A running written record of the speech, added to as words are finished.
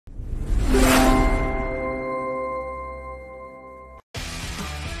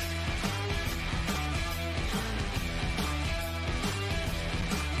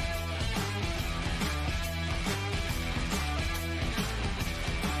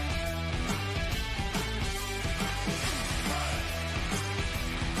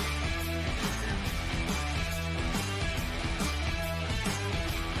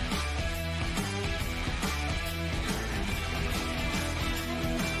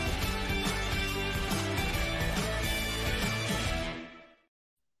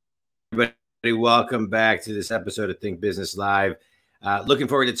Welcome back to this episode of Think Business Live. Looking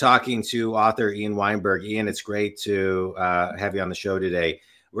forward to talking to author Ian Weinberg. Ian, it's great to have you on the show today.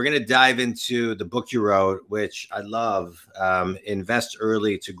 We're going to dive into the book you wrote, which I love, Invest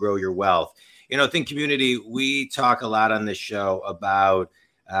Early to Grow Your Wealth. You know, Think Community, we talk a lot on this show about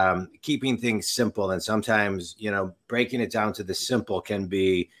keeping things simple. And sometimes, you know, breaking it down to the simple can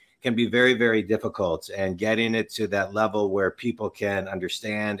be very, very difficult, and getting it to that level where people can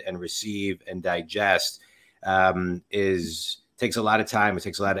understand and receive and digest takes a lot of time. It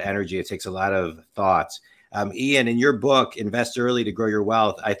takes a lot of energy. It takes a lot of thoughts. Ian, in your book, Invest Early to Grow Your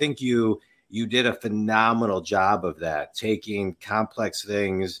Wealth, I think you did a phenomenal job of that, taking complex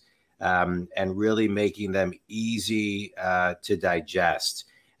things and really making them easy to digest.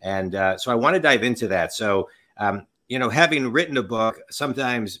 And so I want to dive into that. So, you know, having written a book,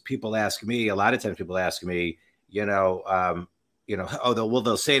 sometimes people ask me, a lot of times people ask me, they'll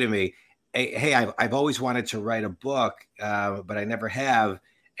say to me, hey, I've always wanted to write a book, but I never have.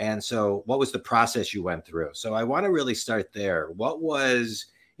 And so what was the process you went through? So I want to really start there. What was,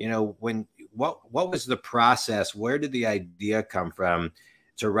 what was the process? Where did the idea come from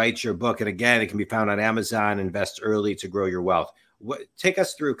to write your book? And again, it can be found on Amazon, Invest Early to Grow Your Wealth. Take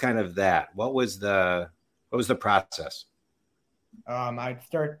us through kind of that. What was the process?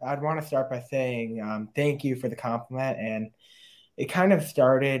 I'd want to start by saying thank you for the compliment. And it kind of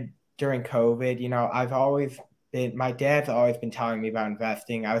started during COVID. You know, my dad's always been telling me about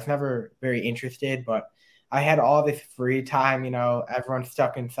investing. I was never very interested, but I had all this free time. You know, everyone's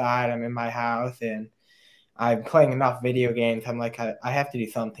stuck inside. I'm in my house and I'm playing enough video games. I'm like, I have to do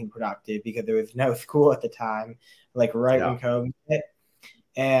something productive because there was no school at the time, like when COVID hit.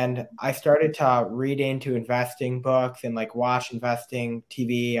 And I started to read into investing books and like watch investing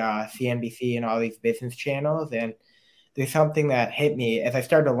TV, CNBC and all these business channels. And there's something that hit me as I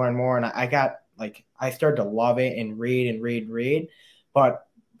started to learn more. And I started to love it and read. But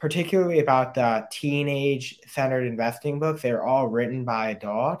particularly about the teenage-centered investing books, they're all written by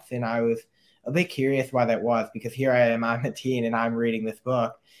adults. And I was a bit curious why that was, because here I am, I'm a teen and I'm reading this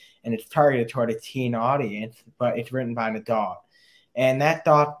book and it's targeted toward a teen audience, but it's written by an adult. And that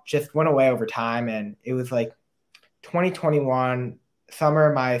thought just went away over time. And it was like 2021,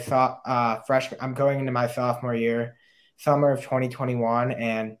 summer, I'm going into my sophomore year, summer of 2021.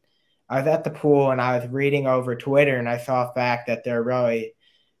 And I was at the pool and I was reading over Twitter and I saw a fact that there are really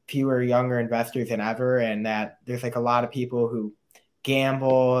fewer younger investors than ever. And that there's like a lot of people who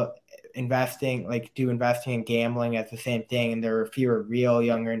gamble, investing, like do investing and gambling as the same thing. And there are fewer real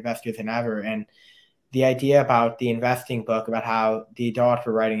younger investors than ever. And the idea about the investing book, about how the adults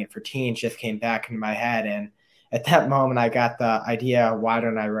were writing it for teens, just came back into my head. And at that moment, I got the idea, why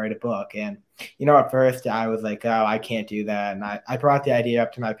don't I write a book? And, you know, at first I was like, oh, I can't do that. And I brought the idea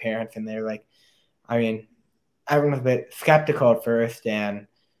up to my parents and they're like, everyone was a bit skeptical at first. And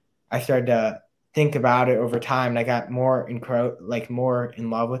I started to think about it over time. And I got more in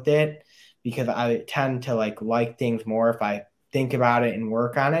love with it because I tend to like things more if I think about it and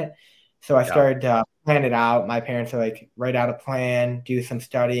work on it. So I started to plan it out. My parents are like, write out a plan, do some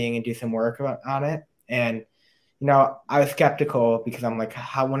studying and do some work on it. And, you know, I was skeptical because I'm like,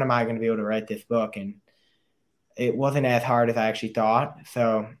 when am I going to be able to write this book? And it wasn't as hard as I actually thought.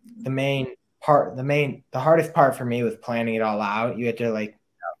 So the hardest part for me was planning it all out. You had to I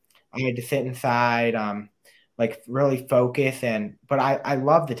had to sit inside, really focus. But I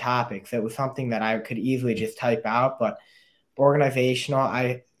love the topics. It was something that I could easily just type out, but organizational,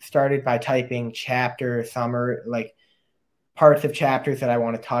 I started by typing chapter summary, like parts of chapters that I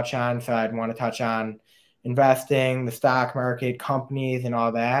want to touch on. So I'd want to touch on investing, the stock market, companies, and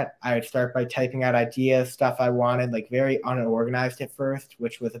all that. I would start by typing out ideas, stuff I wanted, like very unorganized at first,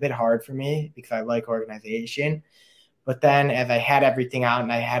 which was a bit hard for me because I like organization. But then as I had everything out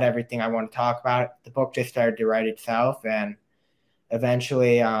and I had everything I want to talk about, the book just started to write itself. And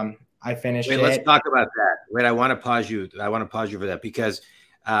eventually I finished it. Let's talk about that. Wait, I want to pause you. For that because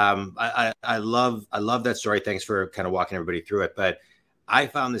I love that story. Thanks for kind of walking everybody through it. But I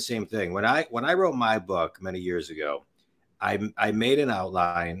found the same thing when I wrote my book many years ago. I made an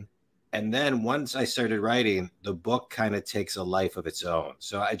outline, and then once I started writing, the book kind of takes a life of its own.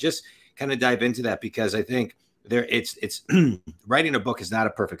 So I just kind of dive into that because I think it's writing a book is not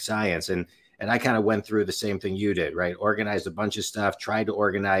a perfect science, and I kind of went through the same thing you did, right? Organized a bunch of stuff, tried to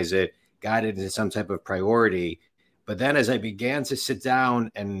organize it, got it into some type of priority. But then as I began to sit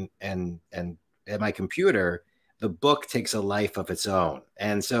down and at my computer, the book takes a life of its own.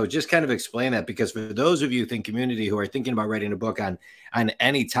 And so just kind of explain that, because for those of you Think Community who are thinking about writing a book on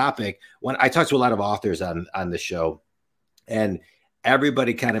any topic, when I talk to a lot of authors on the show, and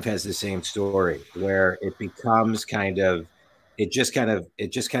everybody kind of has the same story where it becomes kind of, it just kind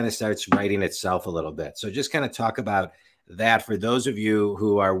of starts writing itself a little bit. So just kind of talk about that for those of you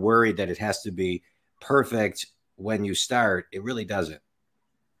who are worried that it has to be perfect when you start. It really doesn't.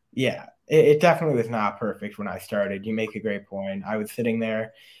 Yeah, it definitely was not perfect when I started. You make a great point. I was sitting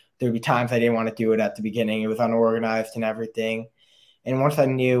there. There'd be times I didn't want to do it at the beginning. It was unorganized and everything. And once I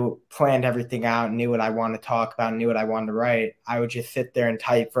planned everything out, knew what I wanted to talk about, knew what I wanted to write, I would just sit there and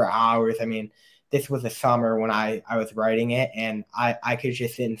type for hours. I mean, this was the summer when I was writing it, and I could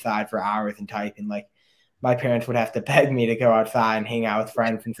just sit inside for hours and type. And like my parents would have to beg me to go outside and hang out with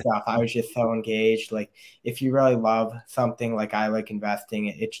friends and stuff. I was just so engaged. Like if you really love something like I like investing,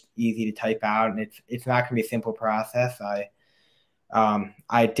 it's easy to type out, and it's not going to be a simple process. I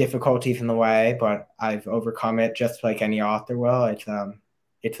had difficulties in the way, but I've overcome it just like any author will. It's a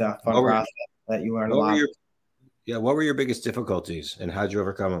fun process that you learn a lot. What were your biggest difficulties and how'd you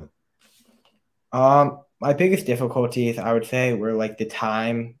overcome them? My biggest difficulties, I would say, were like the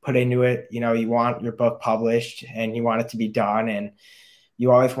time put into it. You know, you want your book published and you want it to be done, and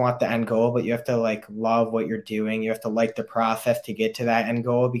you always want the end goal, but you have to like love what you're doing. You have to like the process to get to that end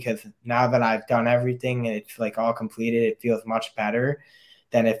goal, because now that I've done everything and it's like all completed, it feels much better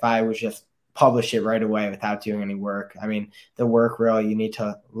than if I was just publish it right away without doing any work. I mean, the work really, you need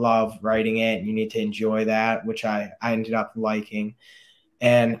to love writing it and you need to enjoy that, which I ended up liking.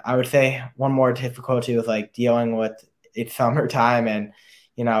 And I would say one more difficulty was like dealing with it's summertime and,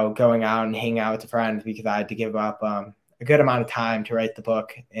 you know, going out and hanging out with the friends, because I had to give up a good amount of time to write the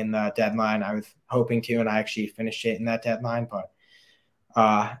book in the deadline I was hoping to, and I actually finished it in that deadline. But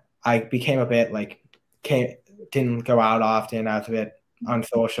I became a bit like, didn't go out often. I was a bit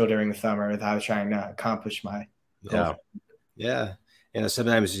unsocial during the summer as I was trying to accomplish my goals. Yeah. You know,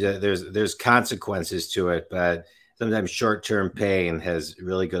 sometimes there's consequences to it, but sometimes short-term pain has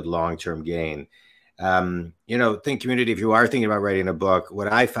really good long-term gain. You know, think community, if you are thinking about writing a book,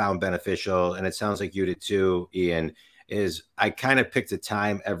 what I found beneficial, and it sounds like you did too, Ian, is I kind of picked a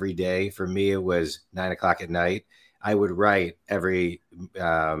time every day. For me, it was 9 o'clock at night. I would write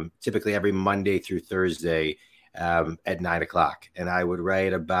typically every Monday through Thursday at 9 o'clock. And I would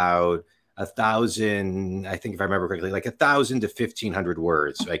write about 1,000, I think if I remember correctly, like 1,000 to 1,500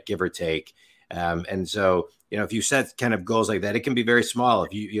 words, like give or take. And so, you know, if you set kind of goals like that, it can be very small.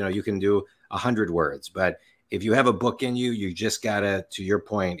 If you can do 100 words, but if you have a book in you, you just gotta, to your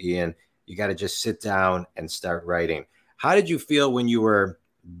point, Ian, you got to just sit down and start writing. How did you feel when you were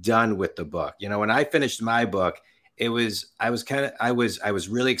done with the book? You know, when I finished my book, I was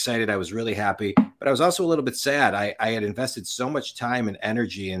really excited. I was really happy, but I was also a little bit sad. I had invested so much time and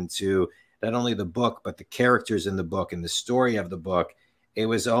energy into not only the book, but the characters in the book and the story of the book. It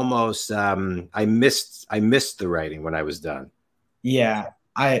was almost, I missed the writing when I was done. Yeah,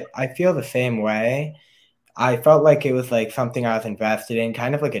 I feel the same way. I felt like it was like something I was invested in,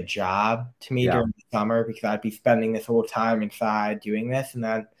 kind of like a job to me during the summer, because I'd be spending this whole time inside doing this. And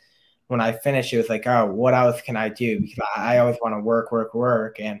then when I finished, it was like, oh, what else can I do? Because I always want to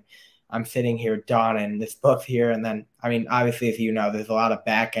work. And I'm sitting here done and this book's here. And then, I mean, obviously, as you know, there's a lot of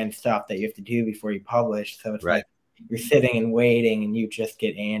back end stuff that you have to do before you publish. So it's like you're sitting and waiting and you just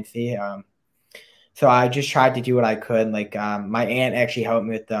get antsy. So I just tried to do what I could. Like my aunt actually helped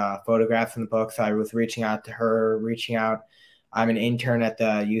me with the photographs in the book. So I was reaching out to her, I'm an intern at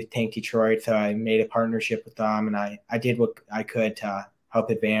the Youth Tank Detroit. So I made a partnership with them, and I did what I could to help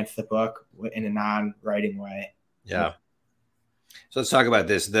advance the book in a non-writing way. Yeah. So let's talk about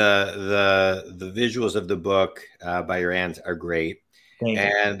this. The visuals of the book by your aunt are great.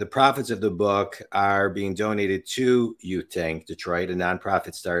 And the profits of the book are being donated to Youth Tank Detroit, a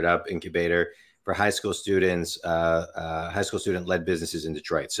nonprofit startup incubator for high school students, high school student-led businesses in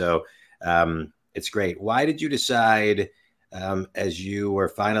Detroit. So it's great. Why did you decide, as you were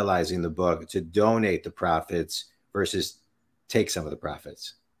finalizing the book, to donate the profits versus take some of the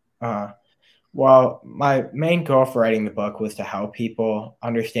profits? Well, my main goal for writing the book was to help people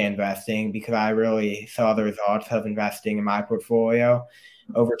understand investing, because I really saw the results of investing in my portfolio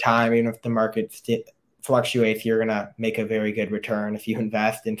over time. Even if the market fluctuates, you're going to make a very good return if you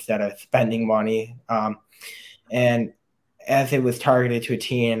invest instead of spending money. And as it was targeted to a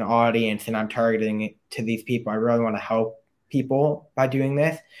teen audience and I'm targeting it to these people, I really want to help people by doing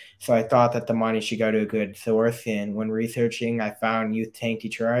this. So I thought that the money should go to a good source. And when researching, I found Youth Tank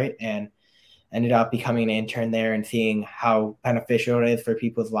Detroit and ended up becoming an intern there and seeing how beneficial it is for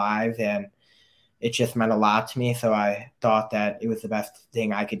people's lives. And it just meant a lot to me. So I thought that it was the best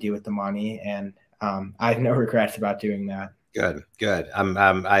thing I could do with the money. And I have no regrets about doing that. Good.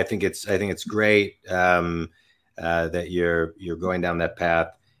 I think it's great. that you're going down that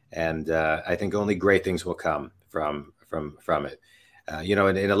path, and I think only great things will come from it. You know,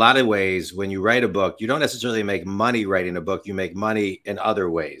 in a lot of ways, when you write a book, you don't necessarily make money writing a book. You make money in other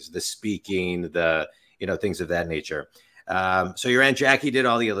ways, the speaking, the, you know, things of that nature. So your Aunt Jackie did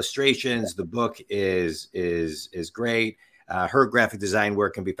all the illustrations. The book is great. Her graphic design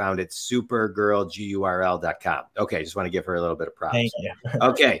work can be found at supergirlgurl.com. Okay, just want to give her a little bit of props. Thank you.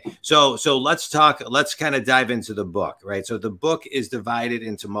 Okay, so let's kind of dive into the book, right? So the book is divided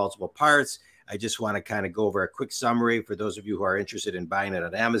into multiple parts. I just want to kind of go over a quick summary for those of you who are interested in buying it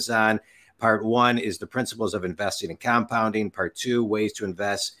on Amazon. Part 1 is the principles of investing and compounding. Part 2, ways to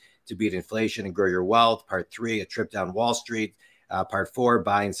invest to beat inflation and grow your wealth. Part 3, a trip down Wall Street. Part 4,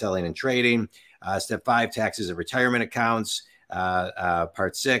 buying, selling, and trading. Step 5, taxes and retirement accounts.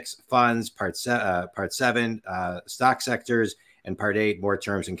 Part 6, funds. Part 7, stock sectors. And Part 8, more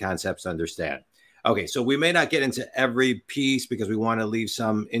terms and concepts to understand. Okay, so we may not get into every piece because we want to leave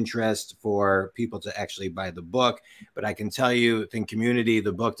some interest for people to actually buy the book. But I can tell you, Think Community,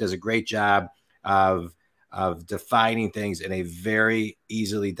 the book does a great job of defining things in a very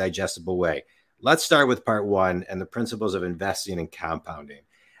easily digestible way. Let's start with part 1 and the principles of investing and compounding.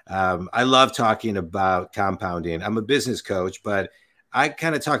 I love talking about compounding. I'm a business coach, but I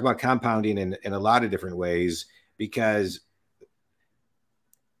kind of talk about compounding in a lot of different ways because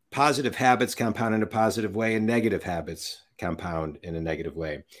positive habits compound in a positive way and negative habits compound in a negative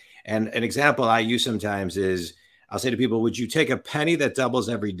way. And an example I use sometimes is I'll say to people, would you take a penny that doubles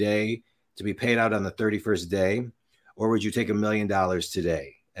every day to be paid out on the 31st day? Or would you take $1 million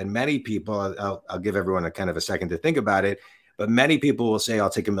today? And many people, I'll give everyone a kind of a second to think about it, but many people will say, I'll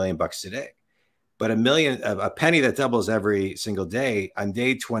take $1 million today. But a penny that doubles every single day on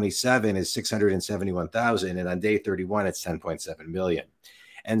day 27 is 671,000. And on day 31, it's 10.7 million.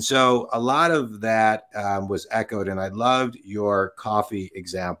 And so a lot of that was echoed. And I loved your coffee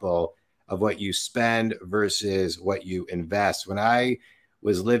example of what you spend versus what you invest. When I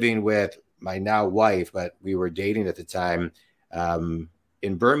was living with my now wife, but we were dating at the time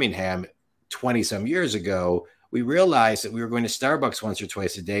in Birmingham 20 some years ago, we realized that we were going to Starbucks once or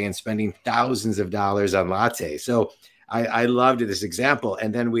twice a day and spending thousands of dollars on lattes. So I loved this example.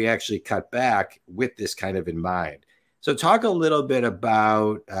 And then we actually cut back with this kind of in mind. So talk a little bit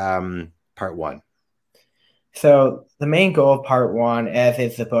about part 1. So the main goal of part 1, as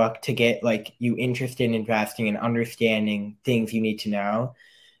is the book, to get like you interested in investing and understanding things you need to know.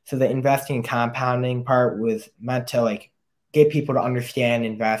 So the investing and compounding part was meant to like get people to understand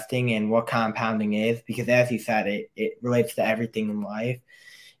investing and what compounding is, because as you said, it relates to everything in life.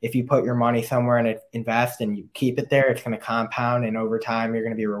 If you put your money somewhere and invest and you keep it there, it's going to compound, and over time you're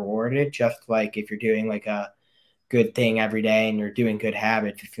going to be rewarded. Just like if you're doing like a good thing every day and you're doing good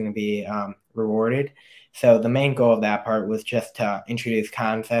habits, it's going to be rewarded. So the main goal of that part was just to introduce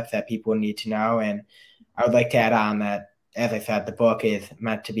concepts that people need to know. And I would like to add on that, as I said, the book is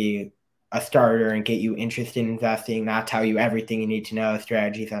meant to be a starter and get you interested in investing, not tell you everything you need to know,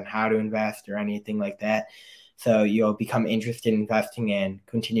 strategies on how to invest or anything like that. So you'll become interested in investing and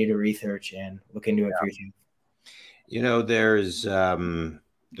continue to research and look into it for yourself. You know, there was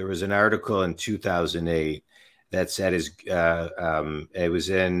an article in 2008 that said it was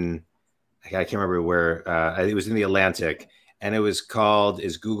in, I can't remember where, it was in the Atlantic, and it was called,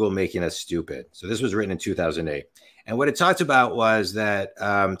 Is Google Making Us Stupid? So this was written in 2008. And what it talked about was that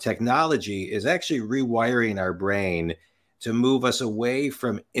technology is actually rewiring our brain to move us away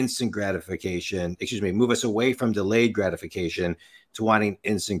from instant gratification, move us away from delayed gratification to wanting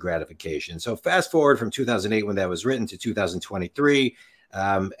instant gratification. So fast forward from 2008 when that was written to 2023,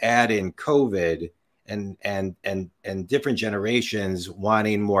 add in COVID, and different generations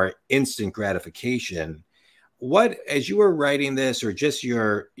wanting more instant gratification. What, as you were writing this, or just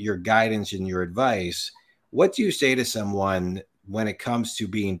your guidance and your advice, what do you say to someone when it comes to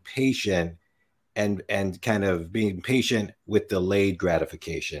being patient and kind of being patient with delayed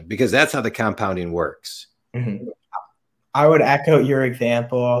gratification? Because that's how the compounding works. Mm-hmm. I would echo your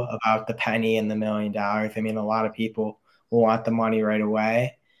example about the penny and the $1 million. I mean, a lot of people will want the money right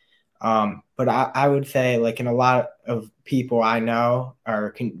away. But I would say, like, in a lot of people I know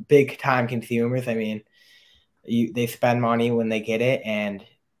are big time consumers. I mean, they spend money when they get it. And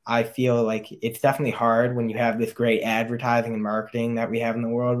I feel like it's definitely hard when you have this great advertising and marketing that we have in the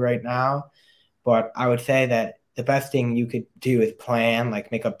world right now. But I would say that the best thing you could do is plan,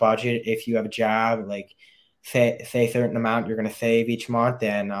 like make a budget. If you have a job, like say a certain amount you're going to save each month,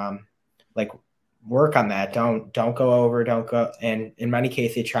 and like work on that. Don't go over, don't go. And in many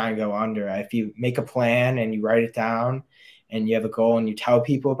cases, try and go under. If you make a plan and you write it down and you have a goal and you tell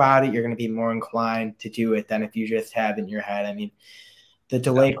people about it, you're going to be more inclined to do it than if you just have it in your head. I mean, the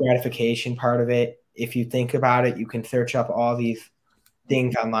delayed gratification part of it, if you think about it, you can search up all these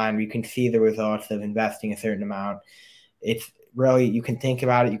things online where you can see the results of investing a certain amount. It's really, you can think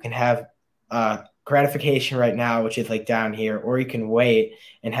about it. You can have gratification right now, which is like down here, or you can wait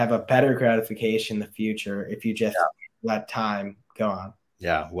and have a better gratification in the future if you just let time go on.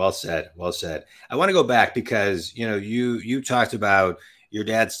 Yeah, well said. Well said. I want to go back because, you talked about your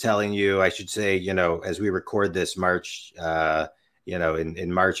dad's telling you, I should say, as we record this March,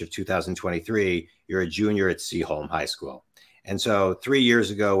 in March of 2023, you're a junior at Seaholm High School. And so 3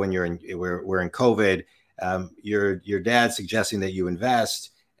 years ago, when we're in COVID, your dad's suggesting that you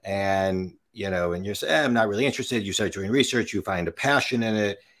invest, and you're saying, I'm not really interested. You start doing research, you find a passion in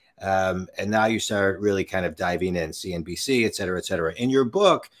it. And now you start really kind of diving in, CNBC, et cetera, et cetera. In your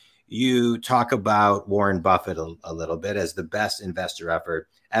book, you talk about Warren Buffett a little bit as the best investor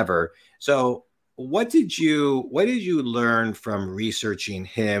ever. So what did you learn from researching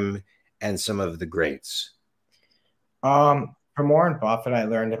him and some of the greats? From Warren Buffett, I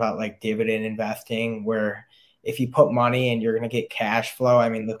learned about like dividend investing, where if you put money and you're going to get cash flow, I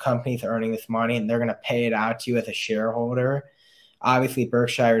mean, the company's earning this money and they're going to pay it out to you as a shareholder. Obviously,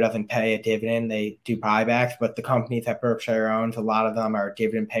 Berkshire doesn't pay a dividend. They do buybacks, but the companies that Berkshire owns, a lot of them are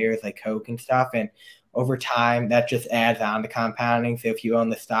dividend payers like Coke and stuff. And over time, that just adds on to compounding. So if you own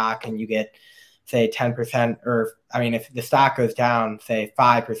the stock and you get, say, 10%, or I mean, if the stock goes down, say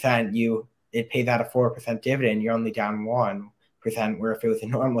 5%, it pays out a 4% dividend. You're only down 1%, where if it was a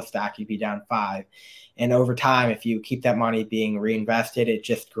normal stock, you'd be down 5%. And over time, if you keep that money being reinvested, it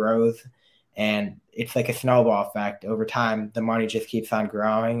just grows. And it's like a snowball effect. Over time, the money just keeps on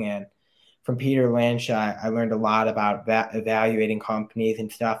growing. And from Peter Lynch, I learned a lot about evaluating companies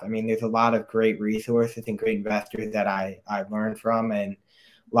and stuff. I mean, there's a lot of great resources and great investors that I learned from, and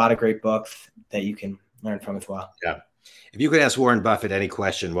a lot of great books that you can learn from as well. Yeah. If you could ask Warren Buffett any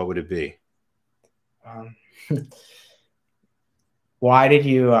question, what would it be? Why did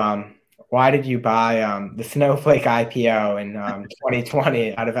you buy the Snowflake IPO in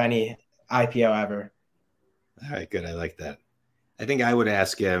 2020 out of any IPO ever? All right, good. I like that. I think I would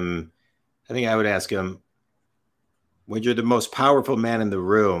ask him, when you're the most powerful man in the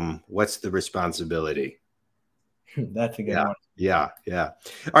room, what's the responsibility? That's a good one. Yeah. All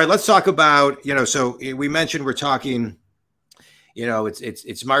right, let's talk about, so we mentioned we're talking,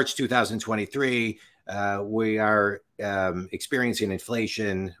 it's March 2023. We are experiencing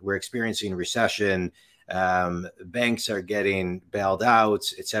inflation. We're experiencing recession. Banks are getting bailed out,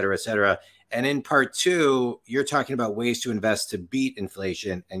 et cetera, et cetera. And in part 2, you're talking about ways to invest to beat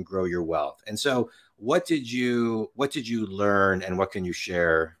inflation and grow your wealth. And so what did you learn, and what can you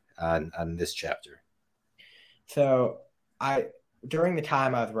share on this chapter? So during the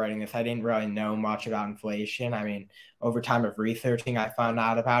time I was writing this, I didn't really know much about inflation. I mean, over time of researching, I found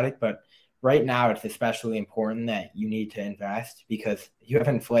out about it, but right now it's especially important that you need to invest, because you have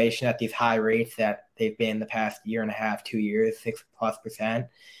inflation at these high rates that they've been the past year and a half, 2 years, 6+%,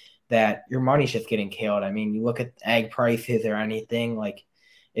 that your money's just getting killed. I mean, you look at egg prices or anything, like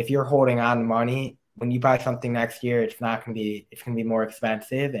if you're holding on to money, when you buy something next year, it's going to be more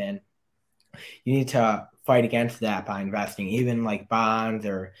expensive, and you need to fight against that by investing, even like bonds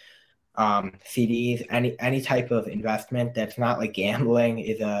or CDs. Any type of investment that's not like gambling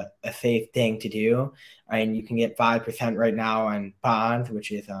is a safe thing to do. And you can get 5% right now on bonds,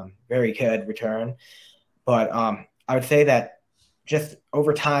 which is very good return. But I would say that just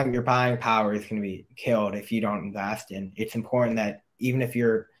over time, your buying power is going to be killed if you don't invest. And it's important that even if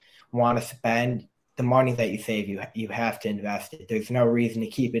you want to spend the money that you save, you have to invest it. There's no reason to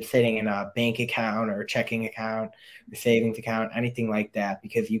keep it sitting in a bank account or a checking account or savings account, anything like that,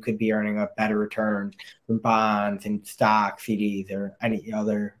 because you could be earning a better return from bonds and stocks, CDs, or any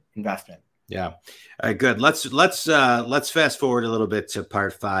other investment. Yeah. All right, good. Let's fast forward a little bit to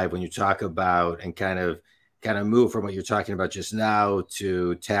part 5, when you talk about and kind of move from what you're talking about just now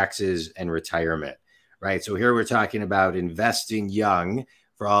to taxes and retirement, right? So here we're talking about investing young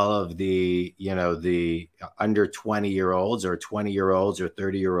for all of the, the under 20-year-olds or 20-year-olds or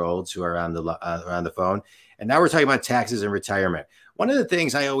 30-year-olds who are on the phone. And now we're talking about taxes and retirement. One of the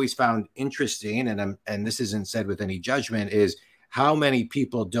things I always found interesting, and this isn't said with any judgment, is how many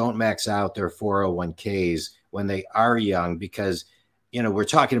people don't max out their 401ks when they are young, because, we're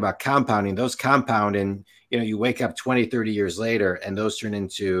talking about compounding. Those compound, and, you wake up 20, 30 years later and those turn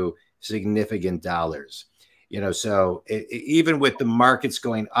into significant dollars. So even with the markets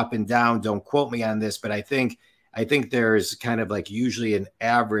going up and down, don't quote me on this, but I think there's kind of like usually an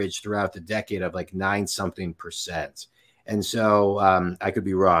average throughout the decade of like 9-something%. And so I could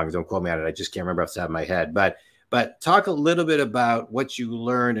be wrong. Don't quote me on it. I just can't remember off the top of my head. But talk a little bit about what you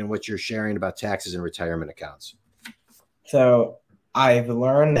learned and what you're sharing about taxes and retirement accounts. So I've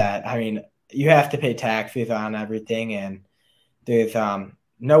learned that, I mean, you have to pay taxes on everything, and there's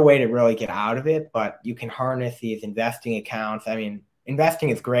no way to really get out of it, but you can harness these investing accounts. I mean, investing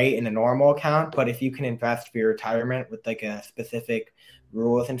is great in a normal account, but if you can invest for your retirement with like a specific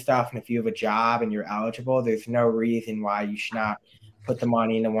rules and stuff, and if you have a job and you're eligible, there's no reason why you should not put the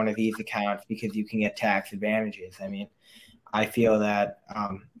money into one of these accounts, because you can get tax advantages. I mean, I feel that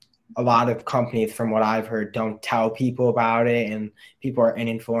a lot of companies, from what I've heard, don't tell people about it, and people are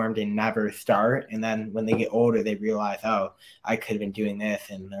uninformed and never start. And then when they get older, they realize, oh, I could have been doing this.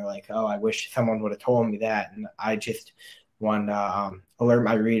 And they're like, oh, I wish someone would have told me that. And I just want to alert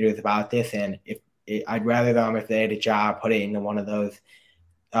my readers about this. And I'd rather them, if they had a job, put it into one of those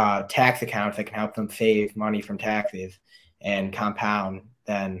tax accounts that can help them save money from taxes and compound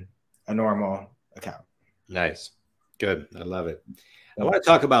than a normal account. Nice. Good. I love it. I want to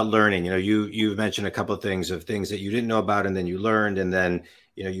talk about learning. You've mentioned a couple of things that you didn't know about, and then you learned, and then,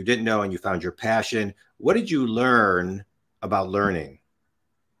 you didn't know and you found your passion. What did you learn about learning?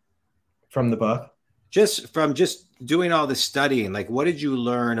 From the book? Just from doing all this studying. Like, what did you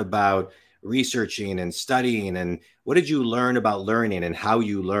learn about researching and studying, and what did you learn about learning and how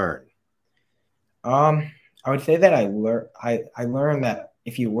you learn? I would say that I learned that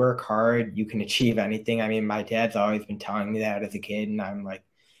if you work hard, you can achieve anything. I mean, my dad's always been telling me that as a kid, and I'm like,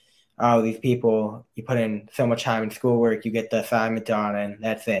 oh, these people, you put in so much time in schoolwork, you get the assignment done, and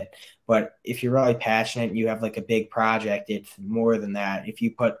that's it. But if you're really passionate and you have like a big project, it's more than that. If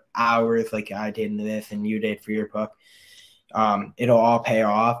you put hours like I did into this and you did for your book, it'll all pay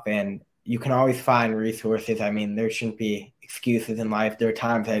off, and you can always find resources. I mean, there shouldn't be excuses in life. There are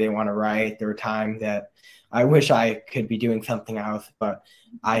times I didn't want to write. There were times that I wish I could be doing something else, but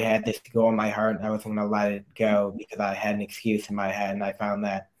I had this goal in my heart and I wasn't going to let it go because I had an excuse in my head. And I found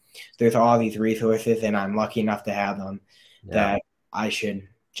that there's all these resources, and I'm lucky enough to have them, that I should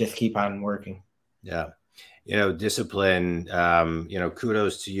just keep on working. Yeah. Discipline,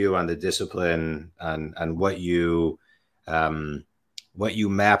 kudos to you on the discipline, on what you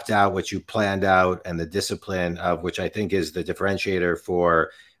mapped out, what you planned out, and the discipline of which I think is the differentiator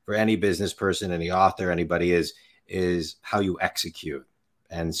for any business person, any author, anybody, is how you execute.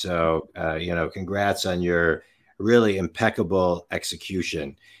 And so, congrats on your really impeccable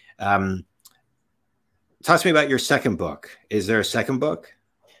execution. Talk to me about your second book. Is there a second book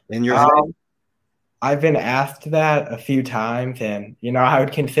in your head? I've been asked that a few times, and, I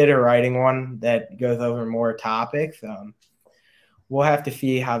would consider writing one that goes over more topics. We'll have to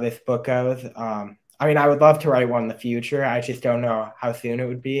see how this book goes. I mean, I would love to write one in the future. I just don't know how soon it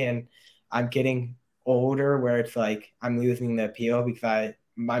would be. And I'm getting older where it's like I'm losing the appeal, because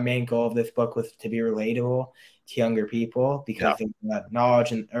my main goal of this book was to be relatable to younger people, because of the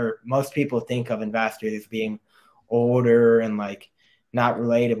knowledge, or most people think of investors as being older and like not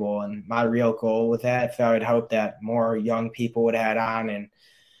relatable. And my real goal was that. So I would hope that more young people would add on. And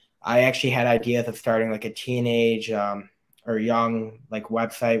I actually had ideas of starting like a teenage or young like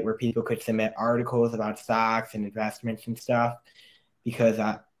website where people could submit articles about stocks and investments and stuff, because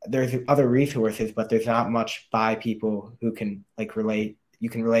there's other resources, but there's not much by people who can like you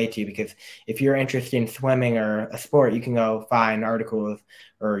can relate to, because if you're interested in swimming or a sport, you can go find articles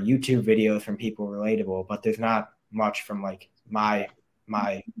or YouTube videos from people relatable, but there's not much from like my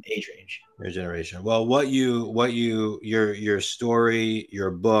age range. Your generation. Well, your story,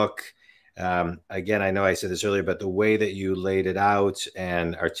 your book, again, I know I said this earlier, but the way that you laid it out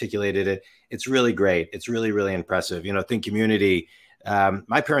and articulated it, it's really great. It's really, really impressive. Think community.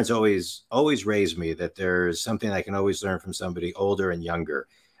 My parents always raised me that there's something I can always learn from somebody older and younger.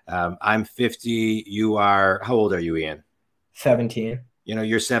 I'm 50. How old are you, Ian? 17.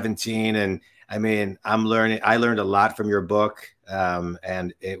 You're 17. And I mean, I learned a lot from your book.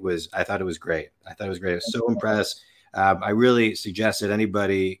 And I thought it was great. I was so impressed. I really suggest that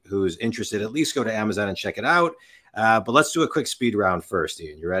anybody who's interested at least go to Amazon and check it out. But let's do a quick speed round first,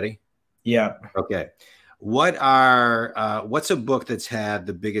 Ian. You ready? Yeah. Okay. What's a book that's had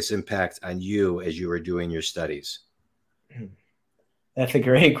the biggest impact on you as you were doing your studies? That's a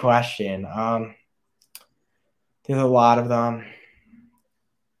great question. There's a lot of them.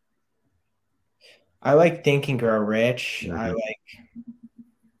 I like Think and Grow Rich. Mm-hmm. I like,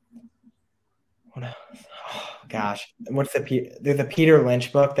 what else? Oh, gosh, there's a Peter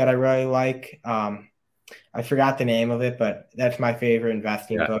Lynch book that I really like. I forgot the name of it, but that's my favorite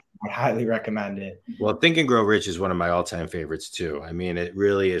investing book. I highly recommend it. Well, Think and Grow Rich is one of my all-time favorites too. I mean, it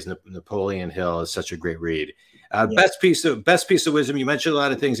really is. Napoleon Hill is such a great read. Yeah. Best piece of wisdom. You mentioned a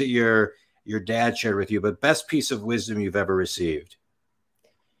lot of things that your dad shared with you, but best piece of wisdom you've ever received.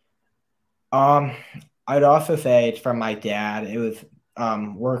 I'd also say it's from my dad. It was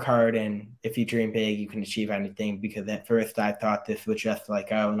work hard, and if you dream big, you can achieve anything. Because at first I thought this was just like,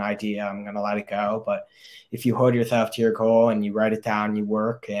 oh, an idea, I'm gonna let it go. But if you hold yourself to your goal and you write it down, you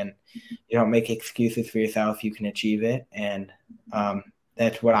work, and you don't make excuses for yourself, you can achieve it. And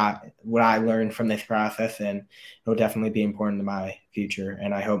that's what I learned from this process, and it'll definitely be important to my future.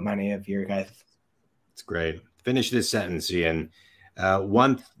 And I hope many of your guys. It's great. Finish this sentence, Ian.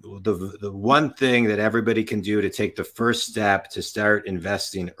 The one thing that everybody can do to take the first step to start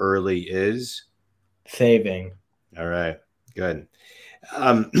investing early is Saving. All right, good.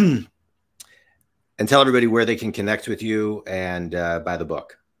 And tell everybody where they can connect with you and buy the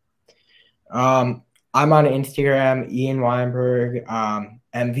book. I'm on Instagram, Ian Weinberg,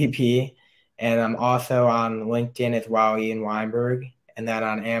 MVP, and I'm also on LinkedIn as well, Ian Weinberg, and then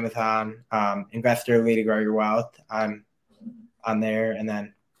on Amazon, Invest Early to Grow Your Wealth. I'm on there, and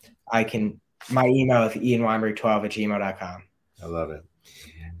then my email is ianweinberg12@gmail.com. I love it.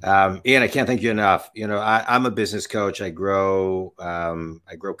 Ian, I can't thank you enough. You know, I'm a business coach. I grow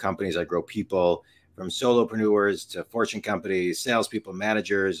companies. I grow people, from solopreneurs to Fortune companies, salespeople,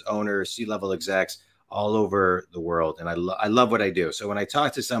 managers, owners, C-level execs all over the world. And I love what I do. So when I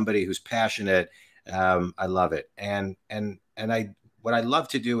talk to somebody who's passionate, I love it. And what I love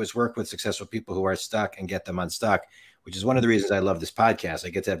to do is work with successful people who are stuck and get them unstuck, which is one of the reasons I love this podcast. I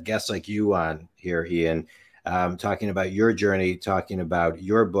get to have guests like you on here, Ian, talking about your journey, talking about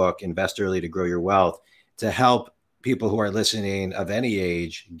your book, Invest Early to Grow Your Wealth, to help people who are listening of any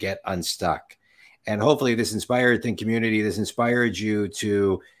age get unstuck. And hopefully this inspired Think Community, this inspired you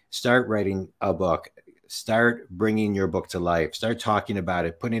to start writing a book, start bringing your book to life, start talking about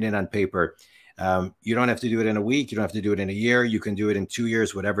it, putting it on paper. You don't have to do it in a week. You don't have to do it in a year. You can do it in 2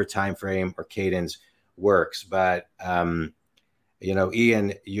 years, whatever time frame or cadence works. But, you know,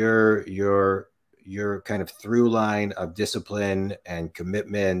 Ian, your kind of through line of discipline and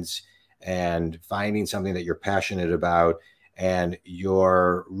commitments and finding something that you're passionate about, and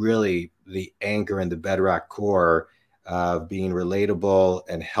you're really the anchor and the bedrock core of being relatable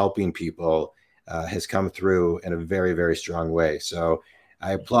and helping people has come through in a very, very strong way. So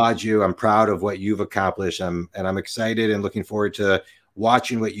I applaud you. I'm proud of what you've accomplished. And I'm excited and looking forward to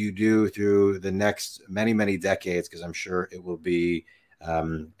watching what you do through the next many, many decades, because I'm sure it will be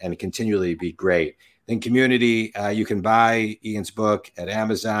and continually be great. Think Community, you can buy Ian's book at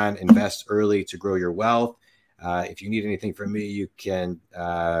Amazon, Invest Early to Grow Your Wealth. If you need anything from me, you can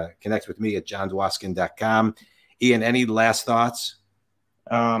connect with me at jondwoskin.com. Ian, any last thoughts?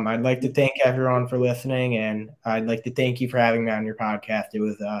 I'd like to thank everyone for listening, and I'd like to thank you for having me on your podcast. It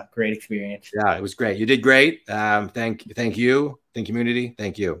was a great experience. Yeah, it was great. You did great. Thank you. Think Community.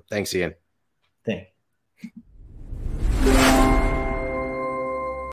 Thank you. Thanks, Ian. Thanks.